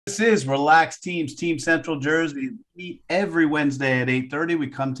This is Relaxed Teams, Team Central Jersey. We meet every Wednesday at 8:30. We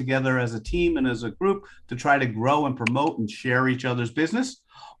come together as a team and as a group to try to grow and promote and share each other's business.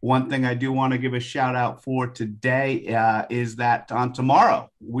 One thing I do want to give a shout out for today is that on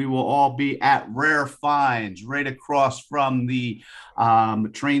tomorrow, we will all be at Rare Finds right across from the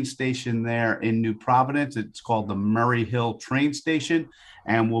train station there in New Providence. It's called the Murray Hill train station.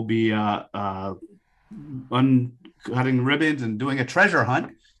 And we'll be cutting ribbons and doing a treasure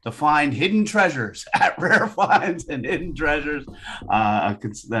hunt to find hidden treasures at Rare Finds and Hidden Treasures, a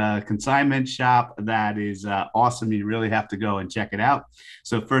consignment shop that is awesome. You really have to go and check it out.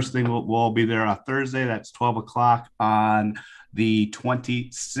 So first thing, we'll all be there on Thursday. That's 12 o'clock on the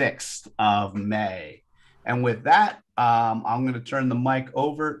 26th of May. And with that, I'm going to turn the mic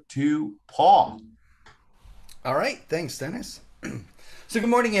over to Paul. All right, thanks, Dennis. So good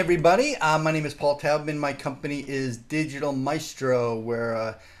morning, everybody. My name is Paul Taubman. My company is Digital Maestro. We're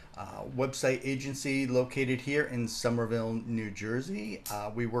a website agency located here in Somerville, New Jersey.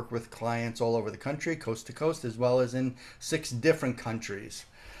 We work with clients all over the country, coast to coast, as well as in 6 different countries.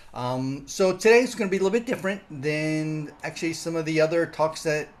 So today's going to be a little bit different than actually some of the other talks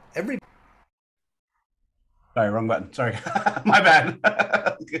that every. Sorry, wrong button. Sorry, my bad.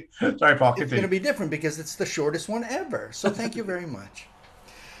 Sorry, Paul. It's going to Continue. be different because it's the shortest one ever. So thank you very much.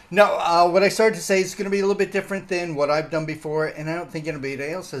 No, what I started to say is going to be a little bit different than what I've done before, and I don't think anybody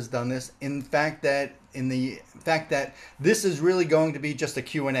else has done this. In the fact that this is really going to be just a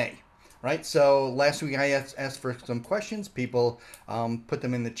Q&A, right? So last week I asked for some questions. People put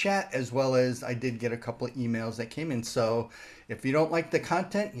them in the chat, as well as I did get a couple of emails that came in. So if you don't like the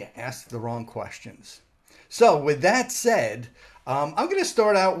content, you ask the wrong questions. So with that said, I'm going to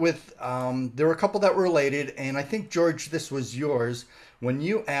start out with, there were a couple that were related, and I think, George, this was yours when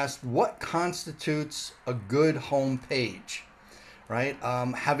you asked what constitutes a good home page, right?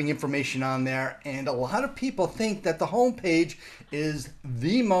 Having information on there. And a lot of people think that the home page is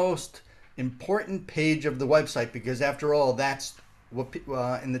the most important page of the website because, after all, that's what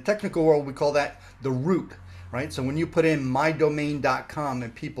in the technical world we call that the root, right? So when you put in mydomain.com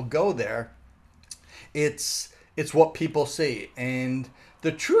and people go there, it's what people see. And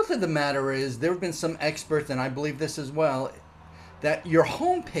the truth of the matter is, there have been some experts, and I believe this as well, that your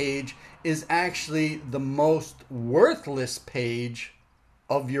home page is actually the most worthless page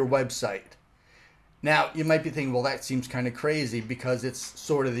of your website. Now, you might be thinking, well, that seems kind of crazy because it's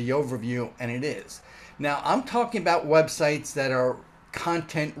sort of the overview, and it is. Now, I'm talking about websites that are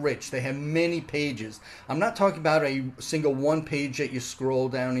content rich. They have many pages. I'm not talking about a single one page that you scroll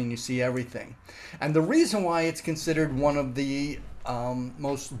down and you see everything. And the reason why it's considered one of the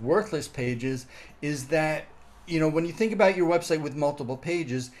most worthless pages is that, when you think about your website with multiple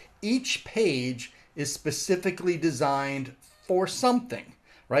pages, each page is specifically designed for something,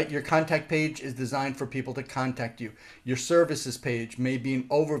 right? Your contact page is designed for people to contact you. Your services page may be an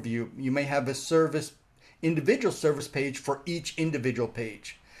overview. You may have a individual service page for each individual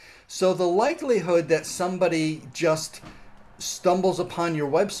page. So the likelihood that somebody just stumbles upon your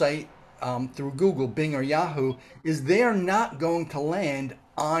website through Google, Bing, or Yahoo is they're not going to land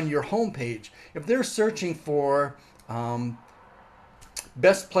on your homepage. If they're searching for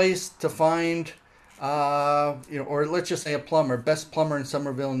best place to find, or let's just say a plumber, best plumber in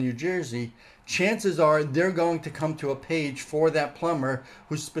Somerville, New Jersey, chances are they're going to come to a page for that plumber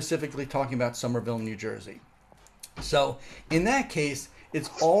who's specifically talking about Somerville, New Jersey. So in that case, it's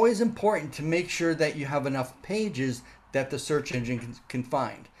always important to make sure that you have enough pages that the search engine can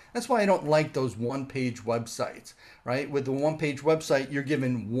find. That's why I don't like those one-page websites, right? With the one-page website, you're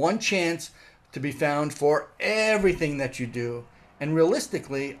given one chance to be found for everything that you do. And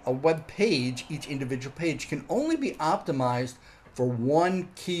realistically, a web page, each individual page, can only be optimized for one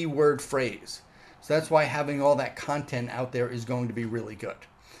keyword phrase. So that's why having all that content out there is going to be really good.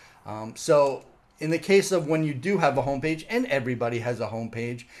 So in the case of when you do have a homepage, and everybody has a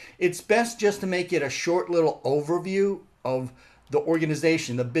homepage, it's best just to make it a short little overview of the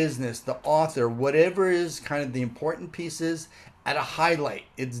organization, the business, the author, whatever is kind of the important pieces at a highlight.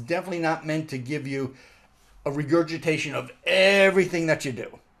 It's definitely not meant to give you a regurgitation of everything that you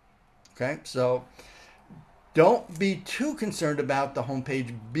do. Okay, so don't be too concerned about the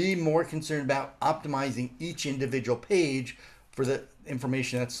homepage. Be more concerned about optimizing each individual page for the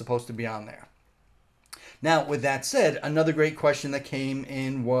information that's supposed to be on there. Now, with that said, another great question that came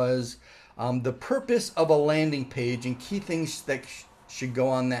in was the purpose of a landing page and key things that should go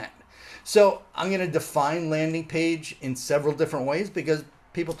on that. So I'm going to define landing page in several different ways because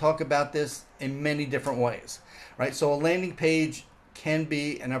people talk about this in many different ways, right? So a landing page can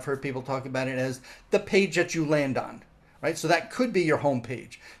be, and I've heard people talk about it as the page that you land on, right? So that could be your home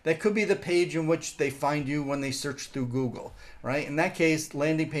page. That could be the page in which they find you when they search through Google, right? In that case,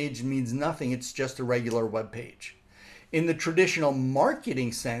 landing page means nothing. It's just a regular web page. In the traditional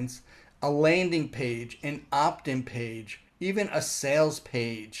marketing sense, a landing page, an opt-in page, even a sales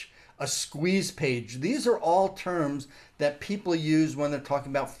page, a squeeze page, these are all terms that people use when they're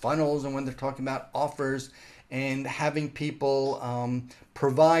talking about funnels and when they're talking about offers and having people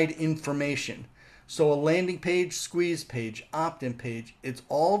provide information. So a landing page, squeeze page, opt-in page, it's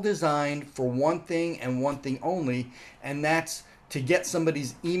all designed for one thing and one thing only, and that's to get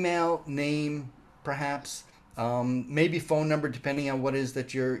somebody's email, name, perhaps, maybe phone number, depending on what it is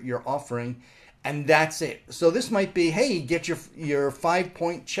that you're offering, and that's it. So this might be, hey, get your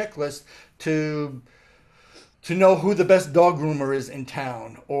 5-point checklist to know who the best dog groomer is in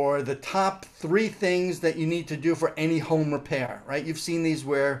town, or the top 3 things that you need to do for any home repair, right? You've seen these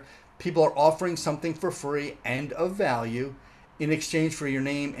where people are offering something for free and of value in exchange for your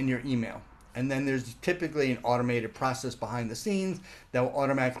name and your email. And then there's typically an automated process behind the scenes that will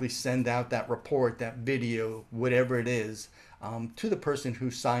automatically send out that report, that video, whatever it is, to the person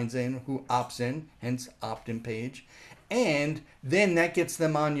who signs in, who opts in, hence opt-in page. And then that gets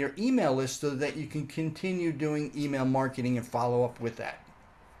them on your email list so that you can continue doing email marketing and follow up with that.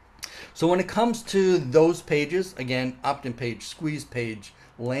 So when it comes to those pages, again, opt-in page, squeeze page,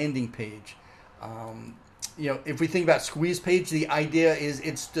 landing page, if we think about squeeze page, the idea is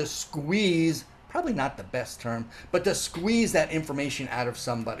it's to squeeze, probably not the best term, but to squeeze that information out of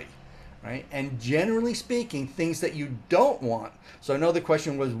somebody, right? And generally speaking, things that you don't want. So I know the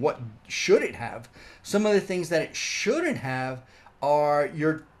question was, what should it have? Some of the things that it shouldn't have are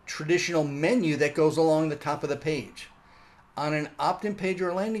your traditional menu that goes along the top of the page. On an opt-in page or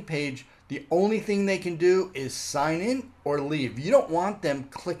a landing page, the only thing they can do is sign in or leave. You don't want them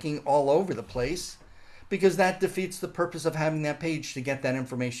clicking all over the place, because that defeats the purpose of having that page to get that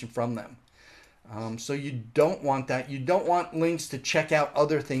information from them. So you don't want that. You don't want links to check out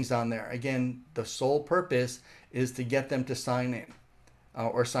other things on there. Again, the sole purpose is to get them to sign in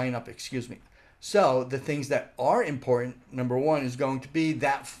or sign up, excuse me. So the things that are important, number one, is going to be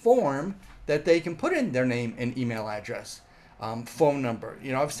that form that they can put in their name and email address, phone number.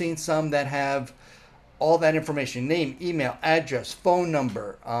 I've seen some that have all that information: name, email, address, phone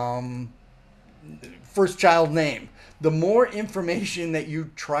number, first child name. The more information that you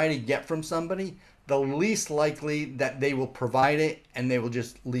try to get from somebody, the least likely that they will provide it, and they will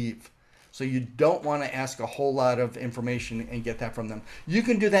just leave. So you don't want to ask a whole lot of information and get that from them. You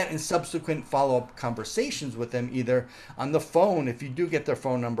can do that in subsequent follow-up conversations with them, either on the phone if you do get their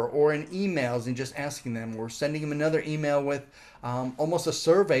phone number, or in emails and just asking them, or sending them another email with almost a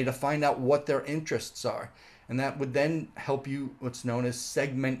survey to find out what their interests are. And that would then help you, what's known as,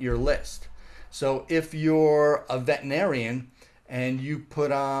 segment your list. So if you're a veterinarian and you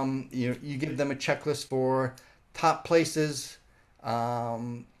put you give them a checklist for top places,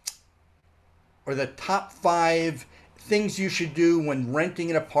 or the top 5 things you should do when renting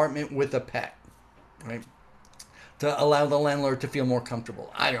an apartment with a pet, right? To allow the landlord to feel more comfortable.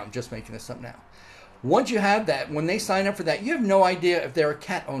 I don't know, I'm just making this up now. Once you have that, when they sign up for that, you have no idea if they're a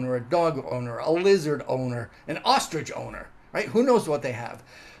cat owner, a dog owner, a lizard owner, an ostrich owner, right? Who knows what they have?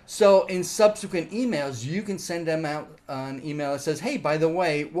 So in subsequent emails, you can send them out an email that says, hey, by the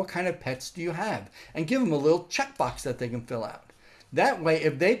way, what kind of pets do you have? And give them a little checkbox that they can fill out. That way,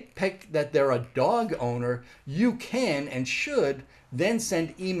 if they pick that they're a dog owner, you can and should then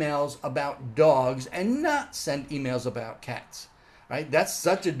send emails about dogs and not send emails about cats, right? That's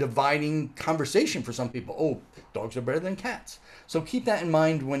such a dividing conversation for some people. Oh, dogs are better than cats. So keep that in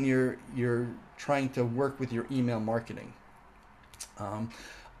mind when you're trying to work with your email marketing.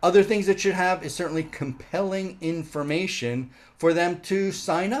 Other things it should have is certainly compelling information for them to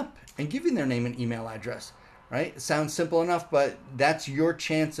sign up and give you their name and email address, right? It sounds simple enough, but that's your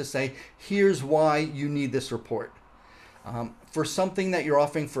chance to say, here's why you need this report. For something that you're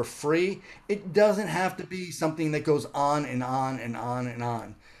offering for free, it doesn't have to be something that goes on and on and on and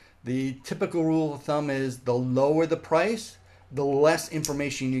on. The typical rule of thumb is the lower the price, the less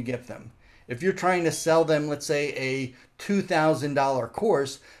information you get them. If you're trying to sell them, let's say, a $2,000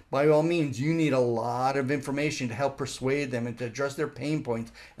 course, by all means, you need a lot of information to help persuade them and to address their pain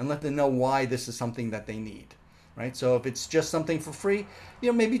points and let them know why this is something that they need, right? So if it's just something for free,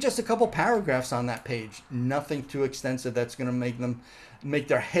 maybe just a couple paragraphs on that page, nothing too extensive that's going to make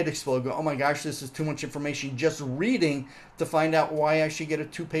their head explode, go, oh my gosh, this is too much information just reading to find out why I should get a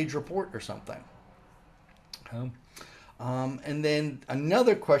 2-page report or something. And then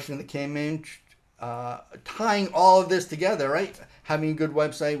another question that came in, tying all of this together, right? Having a good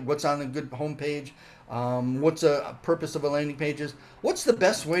website, what's on a good homepage, What's a purpose of a landing page is? What's the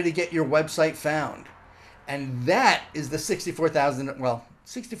best way to get your website found? And that is the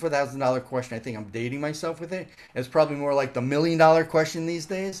 $64,000 question. I think I'm dating myself with it. It's probably more like the $1 million question these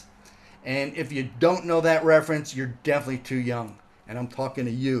days. And if you don't know that reference, you're definitely too young. And I'm talking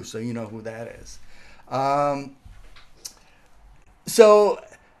to you, so you know who that is. So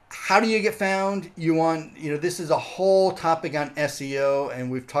how do you get found? This is a whole topic on SEO, and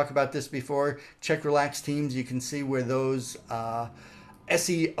we've talked about this before. Check Relax Teams. You can see where those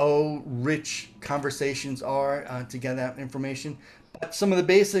SEO rich conversations are to get that information. But some of the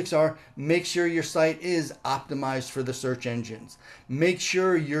basics are: make sure your site is optimized for the search engines. Make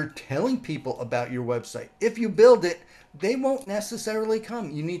sure you're telling people about your website. If you build it, they won't necessarily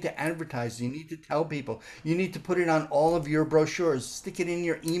come. You need to advertise. You need to tell people. You need to put it on all of your brochures. Stick it in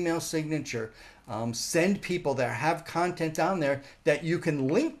your email signature. Send people there. Have content on there that you can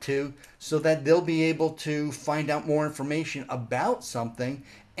link to so that they'll be able to find out more information about something,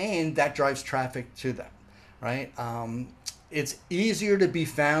 and that drives traffic to them, right? It's easier to be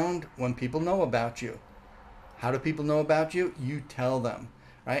found when people know about you. How do people know about you? You tell them,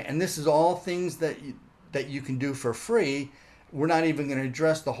 right? And this is all things that you can do for free. We're not even going to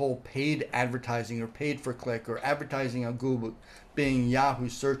address the whole paid advertising or paid for click or advertising on Google, Bing, Yahoo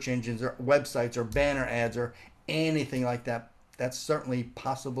search engines or websites or banner ads or anything like that. That's certainly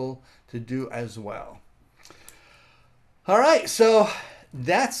possible to do as well. All right, so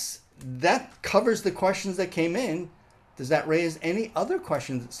that covers the questions that came in. Does that raise any other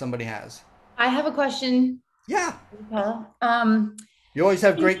questions that somebody has? I have a question. Yeah. Um, You always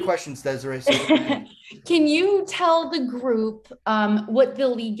have great questions, Desirae. So can you tell the group what the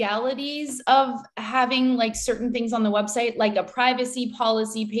legalities of having like certain things on the website, like a privacy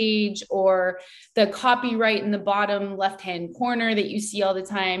policy page or the copyright in the bottom left-hand corner that you see all the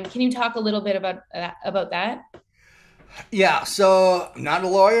time? Can you talk a little bit about that? Yeah, so I'm not a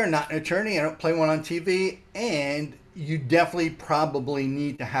lawyer, not an attorney. I don't play one on TV, and you definitely probably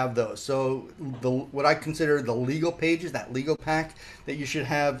need to have those. So what I consider the legal pages, that legal pack that you should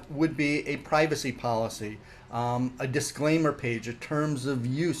have, would be a privacy policy, a disclaimer page, a terms of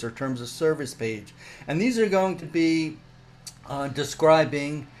use or terms of service page. And these are going to be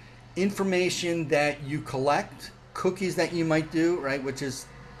describing information that you collect, cookies that you might do, right, which is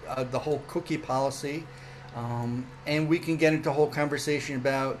the whole cookie policy. And we can get into a whole conversation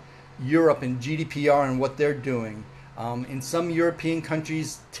about Europe and GDPR and what they're doing. In some European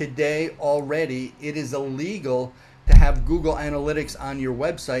countries today already, it is illegal to have Google Analytics on your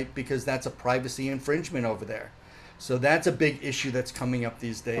website because that's a privacy infringement over there. So that's a big issue that's coming up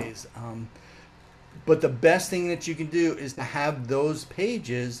these days. But the best thing that you can do is to have those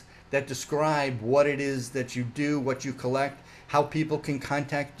pages that describe what it is that you do, what you collect, how people can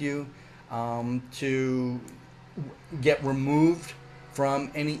contact you, to get removed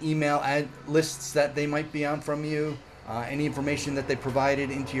from any email ad lists that they might be on from you, any information that they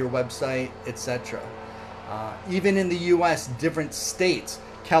provided into your website, etc. Even in the US, different states,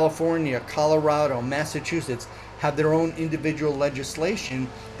 California, Colorado, Massachusetts, have their own individual legislation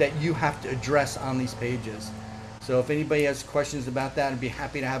that you have to address on these pages. So if anybody has questions about that, I'd be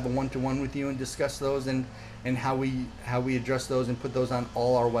happy to have a one-to-one with you and discuss those and how we address those and put those on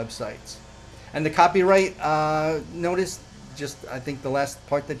all our websites. And the copyright notice, just I think the last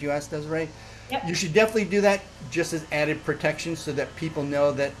part that you asked, Desirae, Yep. You should definitely do that just as added protection so that people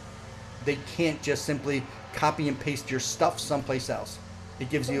know that they can't just simply copy and paste your stuff someplace else. It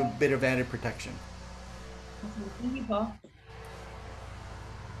gives you a bit of added protection. Thank you, Paul.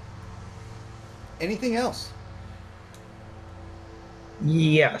 Anything else?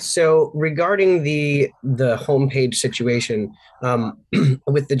 Yeah. So regarding the homepage situation,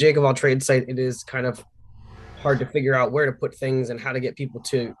 with the Jacob of all trades site, it is kind of hard to figure out where to put things and how to get people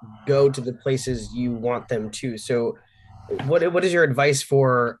to go to the places you want them to. So what is your advice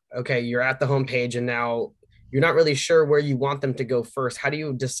for, okay, you're at the homepage and now you're not really sure where you want them to go first. How do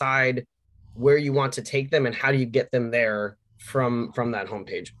you decide where you want to take them and how do you get them there from that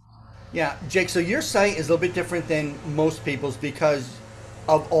homepage? Yeah, Jake, so your site is a little bit different than most people's because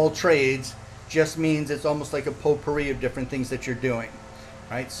of all trades just means it's almost like a potpourri of different things that you're doing,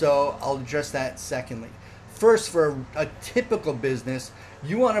 right? So I'll address that secondly. First, for a typical business,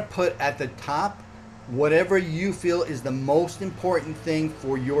 you want to put at the top whatever you feel is the most important thing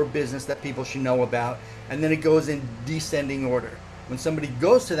for your business that people should know about, and then it goes in descending order. When somebody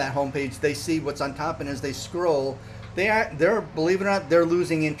goes to that homepage, they see what's on top, and as they scroll, they're believe it or not, they're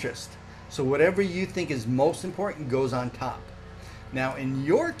losing interest. So whatever you think is most important goes on top. Now, in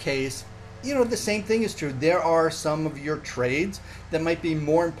your case, you know, the same thing is true. There are some of your trades that might be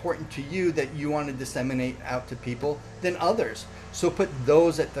more important to you that you want to disseminate out to people than others. So put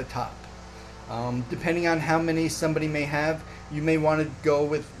those at the top. Depending on how many somebody may have, you may want to go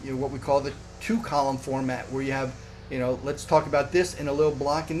with, you know, what we call the 2-column format, where you have, you know, let's talk about this in a little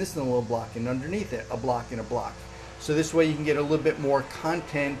block and this in a little block, and underneath it a block and a block. So this way you can get a little bit more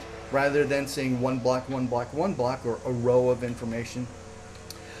content rather than saying one block, one block, one block, or a row of information.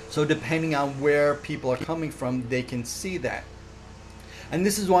 So depending on where people are coming from, they can see that. And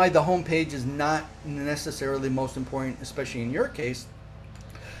this is why the homepage is not necessarily most important, especially in your case.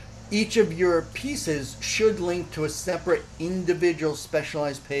 Each of your pieces should link to a separate individual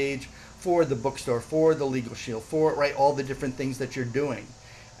specialized page for the bookstore, for the legal shield, for, right, all the different things that you're doing.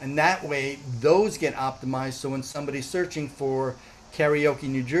 And that way, those get optimized, so when somebody's searching for karaoke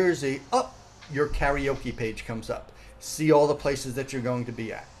New Jersey, your karaoke page comes up. See all the places that you're going to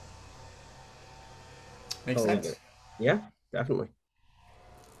be at. Makes sense? Good. Yeah, definitely.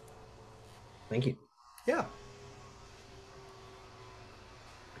 Thank you. Yeah.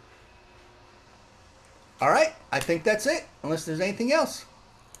 All right, I think that's it, unless there's anything else.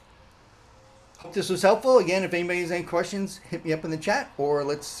 Hope this was helpful. Again, if anybody has any questions, hit me up in the chat, or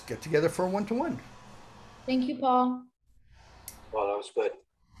let's get together for a one-to-one. Thank you, Paul. Well, that was good.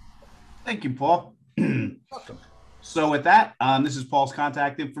 Thank you, Paul. Welcome. So with that, this is Paul's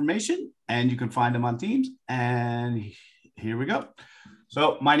contact information, and you can find him on Teams. And here we go.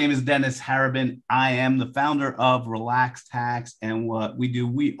 So my name is Dennis Harabin. I am the founder of Relax Tax, and what we do,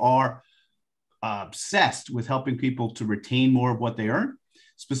 we are obsessed with helping people to retain more of what they earn.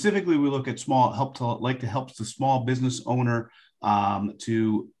 Specifically, we look at help the small business owner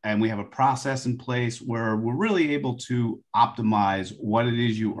and we have a process in place where we're really able to optimize what it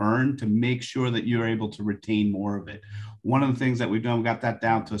is you earn to make sure that you're able to retain more of it. One of the things that we've done, we got that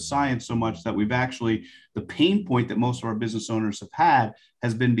down to science so much that we've actually, the pain point that most of our business owners have had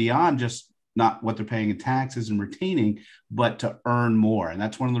has been beyond just not what they're paying in taxes and retaining, but to earn more. And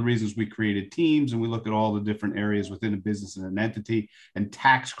that's one of the reasons we created teams, and we look at all the different areas within a business and an entity. And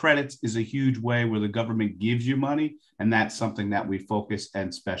tax credits is a huge way where the government gives you money, and that's something that we focus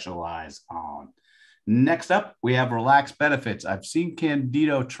and specialize on. Next up, we have Relax Benefits. I've seen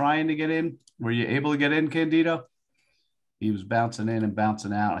Candido trying to get in. Were you able to get in, Candido? He was bouncing in and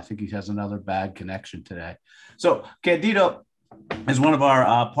bouncing out. I think he has another bad connection today. So Candido is one of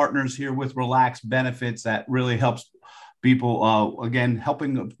our partners here with Relax Benefits that really helps people, again,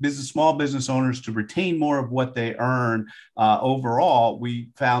 helping small business owners to retain more of what they earn. Overall,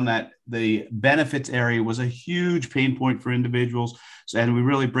 we found that the benefits area was a huge pain point for individuals. And we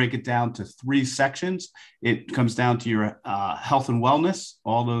really break it down to 3 sections. It comes down to your health and wellness,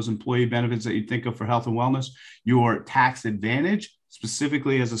 all those employee benefits that you think of for health and wellness, your tax advantage.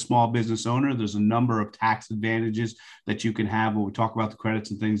 Specifically, as a small business owner, there's a number of tax advantages that you can have when we talk about the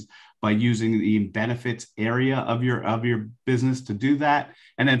credits and things by using the benefits area of your business to do that.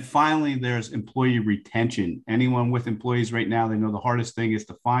 And then finally, there's employee retention. Anyone with employees right now, they know the hardest thing is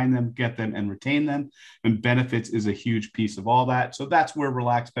to find them, get them, and retain them. And benefits is a huge piece of all that. So that's where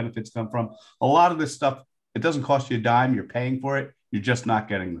Relax Benefits come from. A lot of this stuff, it doesn't cost you a dime. You're paying for it. You're just not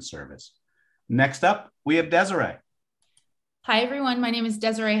getting the service. Next up, we have Desirae. Hi, everyone. My name is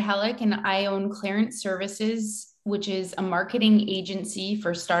Desirae Haluk, and I own Clarence Services, which is a marketing agency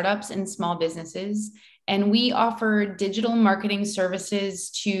for startups and small businesses. And we offer digital marketing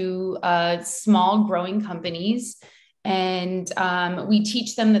services to small growing companies. And we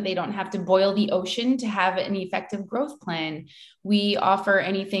teach them that they don't have to boil the ocean to have an effective growth plan. We offer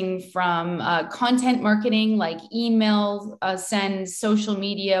anything from content marketing, like email sends, social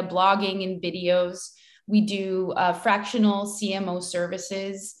media, blogging, and videos. We do fractional CMO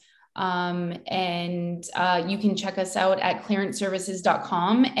services, and you can check us out at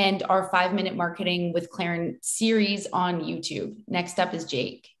clarenceservices.com and our 5-minute marketing with Clarence series on YouTube. Next up is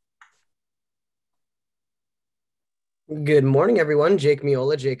Jake. Good morning, everyone. Jake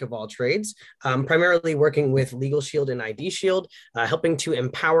Meola, Jake of all trades, primarily working with Legal Shield and ID Shield, helping to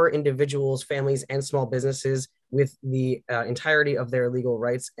empower individuals, families, and small businesses with the entirety of their legal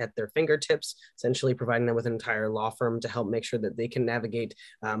rights at their fingertips, essentially providing them with an entire law firm to help make sure that they can navigate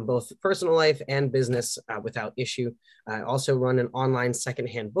both personal life and business without issue. I also run an online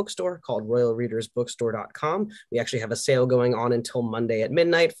secondhand bookstore called royalreadersbookstore.com. We actually have a sale going on until Monday at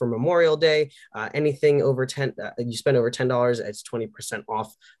midnight for Memorial Day. Anything over you spend over $10, it's 20%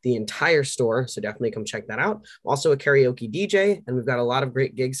 off the entire store. So definitely come check that out. Also a karaoke DJ, and we've got a lot of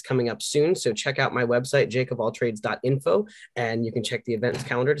great gigs coming up soon. So check out my website, jakeofalltrades.info, and you can check the events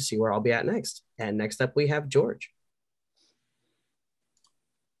calendar to see where I'll be at next. And next up, we have George.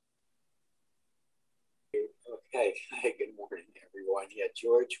 Hey, good morning, everyone. Yeah,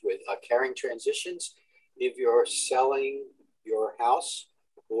 George with Caring Transitions. If you're selling your house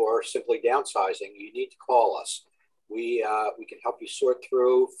or simply downsizing, you need to call us. We can help you sort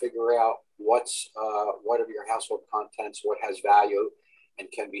through, figure out what of your household contents, what has value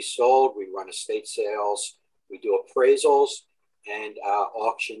and can be sold. We run estate sales, we do appraisals and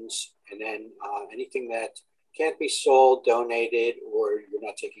auctions, and then anything that can't be sold, donated, or you're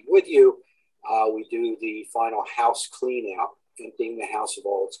not taking with you, we do the final house clean out, emptying the house of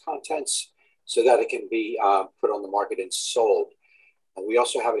all its contents so that it can be put on the market and sold. We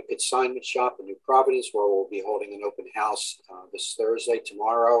also have a consignment shop in New Providence where we'll be holding an open house this Thursday,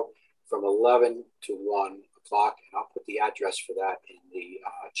 tomorrow, from 11 to 1 o'clock. And I'll put the address for that in the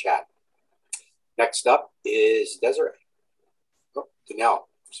chat. Next up is Desirae. Oh, Denel,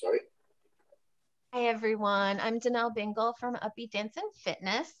 sorry. Hi, everyone. I'm Denel Bingel from Upbeat Dance and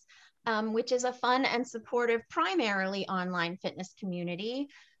Fitness, which is a fun and supportive, primarily online fitness community.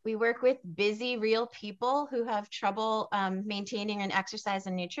 We work with busy, real people who have trouble maintaining an exercise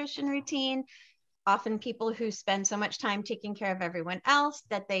and nutrition routine, often people who spend so much time taking care of everyone else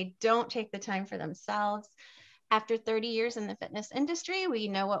that they don't take the time for themselves. After 30 years in the fitness industry, we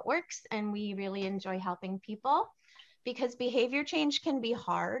know what works and we really enjoy helping people because behavior change can be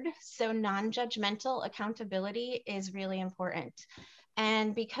hard. So non-judgmental accountability is really important.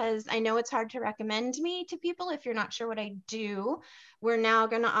 And because I know it's hard to recommend me to people if you're not sure what I do, we're now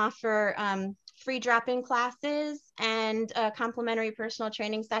going to offer free drop-in classes and a complimentary personal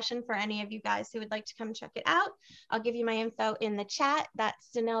training session for any of you guys who would like to come check it out. I'll give you my info in the chat. That's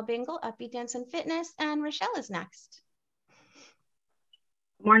Denel Bingel, Upbeat Dance and Fitness, and Rachele is next.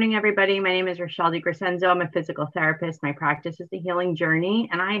 Good morning, everybody. My name is Rachele DeCrescenzo. I'm a physical therapist. My practice is The Healing Journey,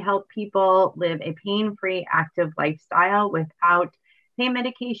 and I help people live a pain-free, active lifestyle without pain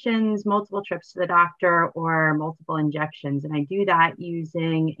medications, multiple trips to the doctor, or multiple injections. And I do that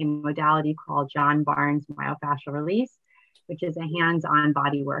using a modality called John Barnes myofascial release, which is a hands-on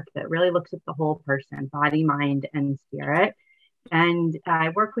body work that really looks at the whole person, body, mind, and spirit. And I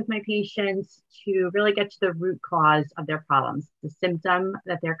work with my patients to really get to the root cause of their problems. The symptom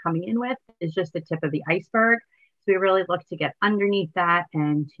that they're coming in with is just the tip of the iceberg. So we really look to get underneath that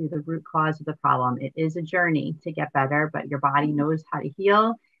and to the root cause of the problem. It is a journey to get better, but your body knows how to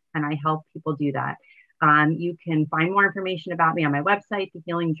heal, and I help people do that. You can find more information about me on my website, The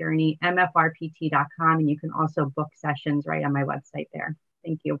Healing Journey, mfrpt.com, and you can also book sessions right on my website there.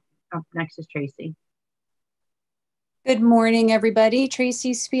 Thank you. Up next is Tracy. Good morning, everybody.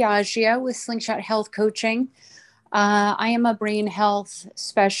 Tracy Spiaggia with Slingshot Health Coaching. I am a brain health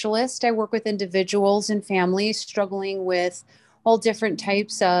specialist. I work with individuals and families struggling with all different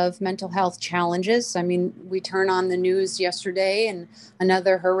types of mental health challenges. I mean, we turn on the news yesterday and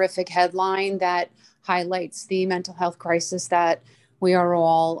another horrific headline that highlights the mental health crisis that we are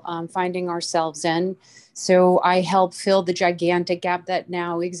all finding ourselves in. So I help fill the gigantic gap that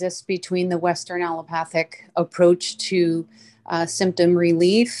now exists between the Western allopathic approach to symptom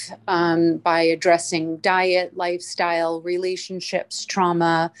relief by addressing diet, lifestyle, relationships,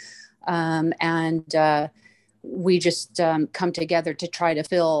 trauma, and we just come together to try to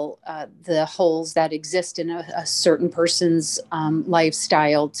fill the holes that exist in a certain person's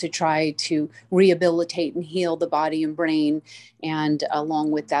lifestyle to try to rehabilitate and heal the body and brain, and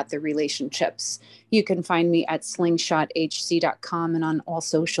along with that, the relationships. You can find me at slingshothc.com and on all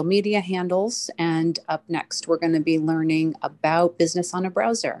social media handles. And up next, we're going to be learning about business on a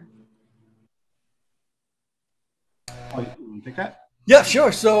browser. Oh, you want to take that? Yeah,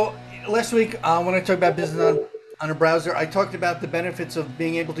 sure. So last week, when I talked about business on a browser, I talked about the benefits of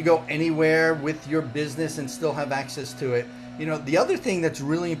being able to go anywhere with your business and still have access to it. You know, the other thing that's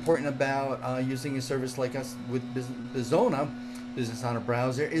really important about using a service like us with Bizona, Business on a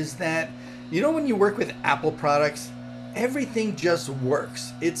Browser, is that, you know, when you work with Apple products, everything just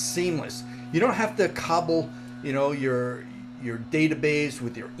works. It's seamless. You don't have to cobble, you know, your database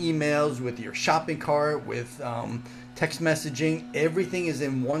with your emails, with your shopping cart, with text messaging. Everything is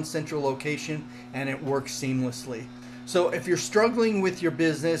in one central location and it works seamlessly. So if you're struggling with your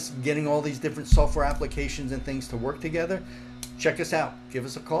business, getting all these different software applications and things to work together, check us out. Give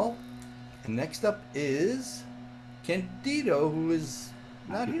us a call. And next up is Candido, who is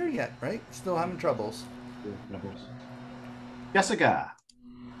not here yet, right? Still having troubles. Jessica.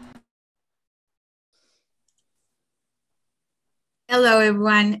 Hello,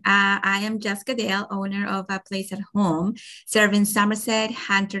 everyone. I am Jessica Dale, owner of A Place at Home, serving Somerset,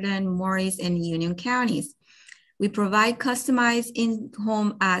 Hunterdon, Morris, and Union counties. We provide customized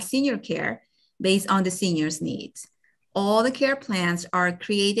in-home senior care based on the senior's needs. All the care plans are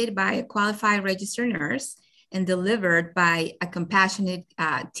created by a qualified registered nurse and delivered by a compassionate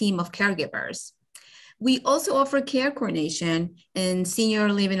team of caregivers. We also offer care coordination and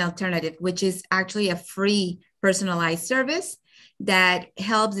senior living alternative, which is actually a free personalized service that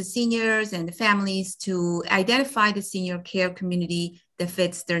helps the seniors and the families to identify the senior care community that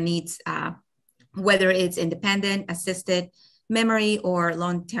fits their needs, whether it's independent, assisted, memory, or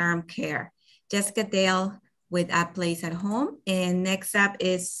long-term care. Jessica Dale with A Place at Home. And next up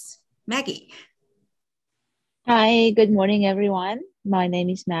is Maggie. Hi, good morning, everyone. My name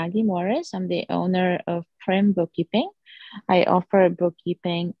is Maggie Morris. I'm the owner of Prim Bookkeeping. I offer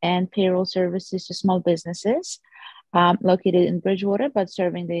bookkeeping and payroll services to small businesses located in Bridgewater, but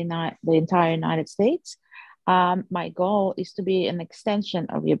serving the entire United States. My goal is to be an extension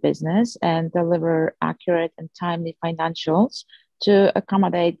of your business and deliver accurate and timely financials to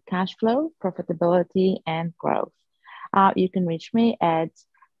accommodate cash flow, profitability, and growth. You can reach me at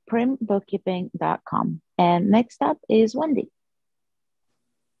primbookkeeping.com. And next up is Wendy.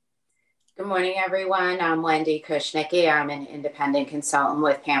 Good morning, everyone. I'm Wendy Kushnicki. I'm an independent consultant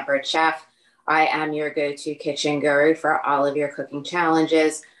with Pampered Chef. I am your go-to kitchen guru for all of your cooking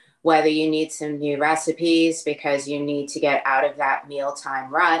challenges, whether you need some new recipes because you need to get out of that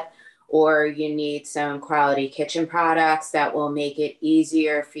mealtime rut, or you need some quality kitchen products that will make it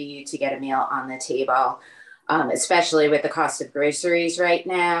easier for you to get a meal on the table. Especially with the cost of groceries right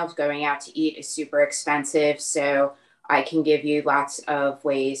now. Going out to eat is super expensive. So I can give you lots of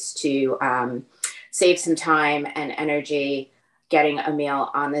ways to save some time and energy getting a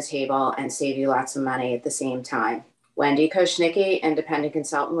meal on the table and save you lots of money at the same time. Wendy Kushnicki, independent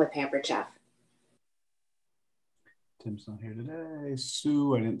consultant with Pampered Chef. Tim's not here today.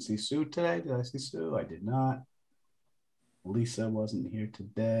 Sue, I didn't see Sue today. Did I see Sue? I did not. Lisa wasn't here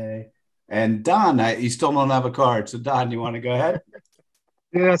today. And Don, you still don't have a card. So Don, you want to go ahead?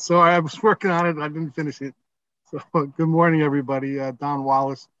 Yeah, so I was working on it. I didn't finish it. So good morning, everybody. Don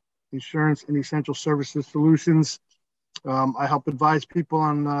Wallace, Insurance and Essential Services Solutions. I help advise people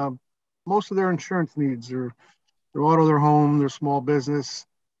on most of their insurance needs, their auto, their home, their small business,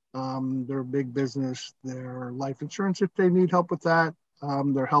 their big business, their life insurance if they need help with that,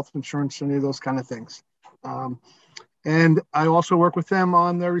 their health insurance, any of those kind of things. And I also work with them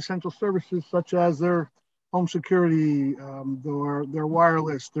on their essential services, such as their home security, their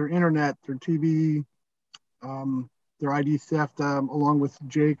wireless, their internet, their TV, their ID theft, along with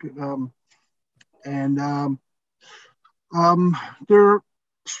Jake, and their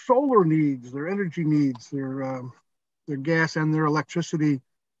solar needs, their energy needs, their gas and their electricity.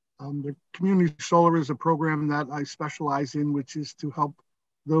 The community solar is a program that I specialize in, which is to help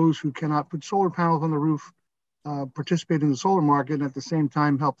those who cannot put solar panels on the roof participate in the solar market, and at the same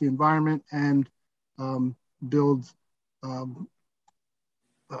time help the environment and build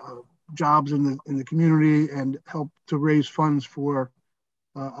jobs in the community and help to raise funds for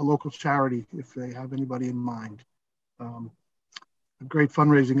a local charity if they have anybody in mind. A great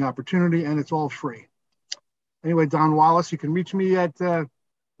fundraising opportunity, and it's all free. Anyway, Don Wallace, you can reach me at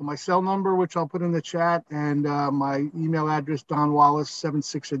my cell number, which I'll put in the chat, and my email address,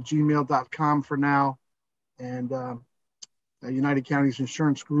 donwallace76@gmail.com for now. And United Counties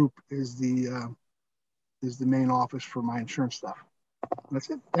Insurance Group is the main office for my insurance stuff. That's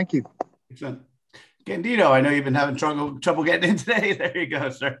it. Thank you. Excellent. Candido, I know you've been having trouble getting in today. There you go,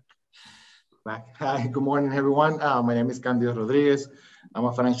 sir. Hi, good morning, everyone. My name is Candido Rodriguez. I'm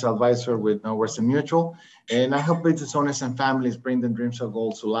a financial advisor with Western Mutual, and I help business owners and families bring their dreams or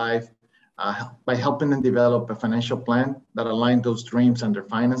goals to life by helping them develop a financial plan that aligns those dreams and their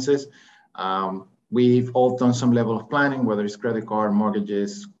finances. We've all done some level of planning, whether it's credit card,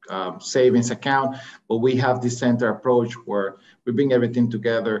 mortgages, savings account, but we have this center approach where we bring everything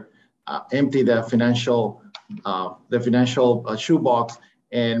together, empty the financial shoebox,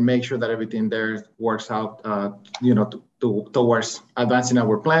 and make sure that everything there works out, towards advancing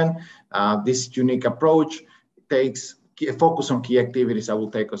our plan. This unique approach takes focus on key activities that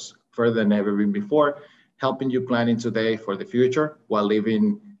will take us further than ever before, helping you planning today for the future while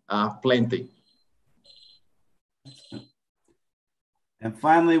leaving plenty. And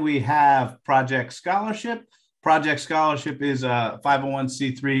finally, we have Project Scholarship. Project Scholarship is a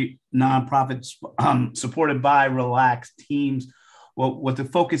 501c3 nonprofit supported by relaxed teams. Well, what the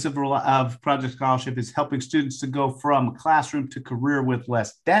focus of Project Scholarship is helping students to go from classroom to career with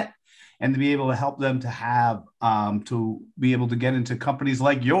less debt, and to be able to help them to have to be able to get into companies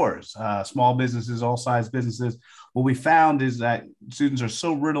like yours, small businesses, all size businesses. What we found is that students are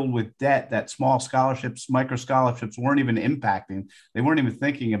so riddled with debt that small scholarships, micro scholarships weren't even impacting. They weren't even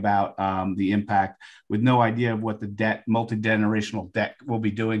thinking about the impact, with no idea of what the debt, multi-generational debt will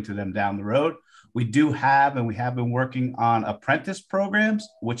be doing to them down the road. We do have, and we have been working on apprentice programs,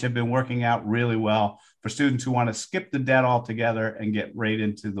 which have been working out really well for students who want to skip the debt altogether and get right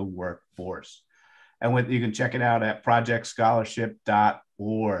into the workforce. And you can check it out at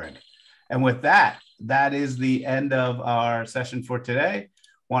projectscholarship.org. And with that, that is the end of our session for today.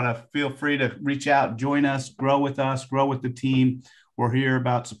 Want to feel free to reach out, join us, grow with the team. We're here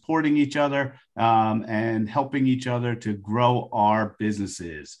about supporting each other and helping each other to grow our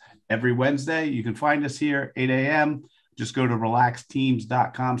businesses. Every Wednesday, you can find us here, 8 a.m. Just go to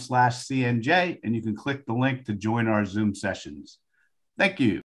relaxteams.com/CNJ and you can click the link to join our Zoom sessions. Thank you.